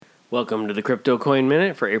Welcome to the Crypto Coin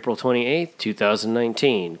Minute for April 28th,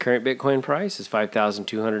 2019. Current Bitcoin price is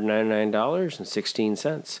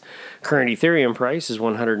 $5,299.16. Current Ethereum price is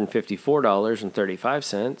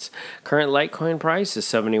 $154.35. Current Litecoin price is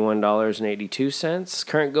 $71.82.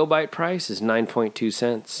 Current GoByte price is 9.2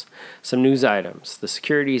 cents. Some news items. The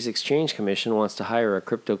Securities Exchange Commission wants to hire a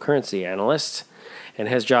cryptocurrency analyst and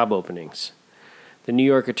has job openings. The New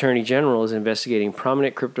York Attorney General is investigating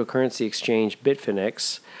prominent cryptocurrency exchange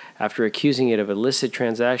Bitfinex after accusing it of illicit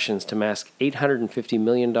transactions to mask $850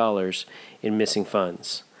 million in missing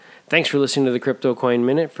funds. Thanks for listening to the Crypto Coin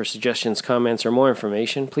Minute. For suggestions, comments, or more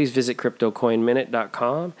information, please visit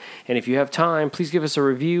CryptoCoinMinute.com. And if you have time, please give us a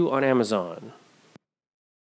review on Amazon.